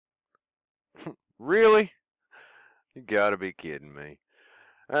Really? You gotta be kidding me.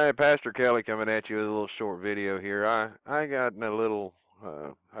 Hey, Pastor Kelly coming at you with a little short video here. I got in a little,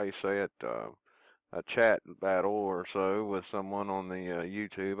 how you say it, a chat battle or so with someone on the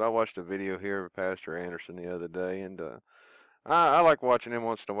YouTube. I watched a video here of Pastor Anderson the other day, and I like watching him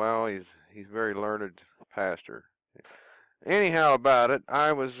once in a while. He's a very learned pastor. Anyhow, about it,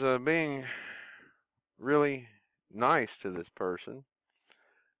 I was being really nice to this person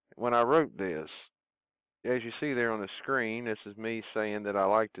when I wrote this. As you see there on the screen, this is me saying that I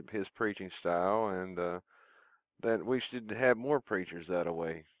liked his preaching style and that we should have more preachers that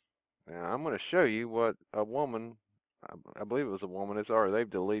way. Now, I'm going to show you what a woman, I believe it was a woman, it's already, they've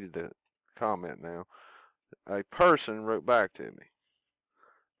deleted the comment now, a person wrote back to me.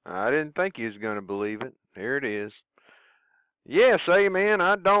 I didn't think you was going to believe it. Here it is. Yes, amen.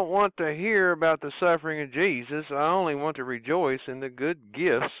 I don't want to hear about the suffering of Jesus. I only want to rejoice in the good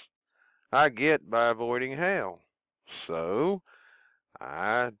gifts I get by avoiding hell. So,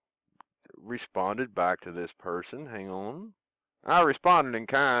 I responded back to this person. Hang on. I responded in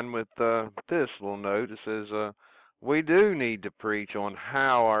kind with this little note. It says, we do need to preach on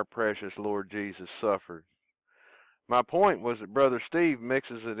how our precious Lord Jesus suffered. My point was that Brother Steve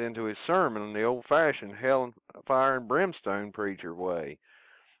mixes it into his sermon in the old-fashioned hell, fire, and brimstone preacher way.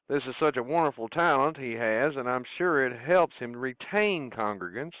 This is such a wonderful talent he has, and I'm sure it helps him retain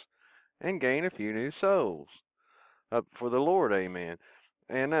congregants and gain a few new souls. For the Lord, amen.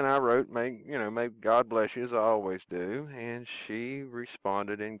 And then I wrote, may God bless you as I always do, and she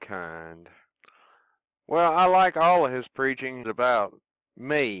responded in kind. Well, I like all of his preaching about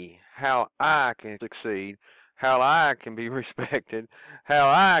me, how I can succeed, how I can be respected, how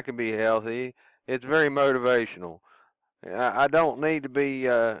I can be healthy. It's very motivational. I don't need to be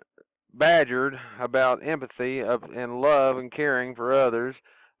badgered about empathy and love and caring for others.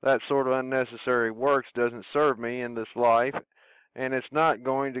 That sort of unnecessary works doesn't serve me in this life, and it's not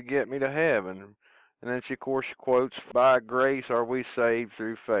going to get me to heaven. And then she, of course, quotes, by grace are we saved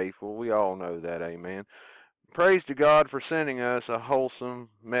through faith. Well, we all know that, amen. Praise to God for sending us a wholesome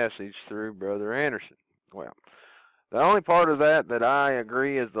message through Brother Anderson. Well, the only part of that I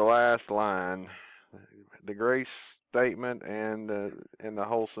agree is the last line, the grace statement and the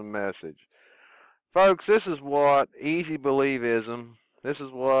wholesome message. Folks, this is what easy believism, this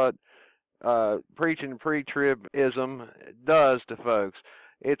is what preaching pre-tribism does to folks.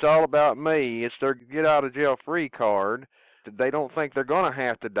 It's all about me. It's their get out of jail free card. They don't think they're going to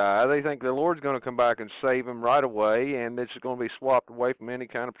have to die. They think the Lord's going to come back and save them right away, and it's going to be swapped away from any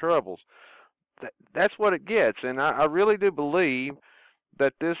kind of troubles. That's what it gets, and I really do believe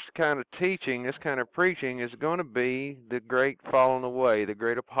that this kind of teaching, this kind of preaching is going to be the great falling away, the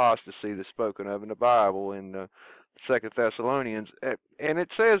great apostasy that's spoken of in the Bible in 2 Thessalonians. And it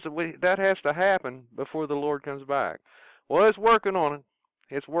says that has to happen before the Lord comes back. Well, it's working on it.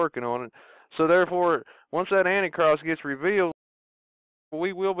 It's working on it. So therefore, once that Antichrist gets revealed,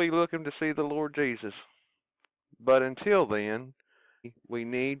 we will be looking to see the Lord Jesus. But until then, we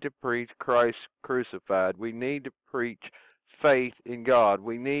need to preach Christ crucified. We need to preach faith in God.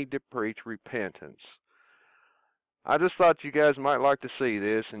 We need to preach repentance. I just thought you guys might like to see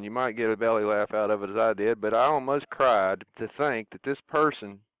this, and you might get a belly laugh out of it as I did, but I almost cried to think that this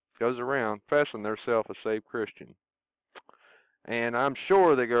person goes around professing themselves a saved Christian. And I'm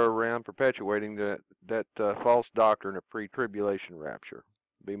sure they go around perpetuating that false doctrine of pre-tribulation rapture.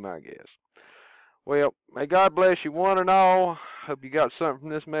 Be my guess. Well, may God bless you one and all. Hope you got something from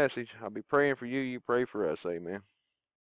this message. I'll be praying for you. You pray for us. Amen.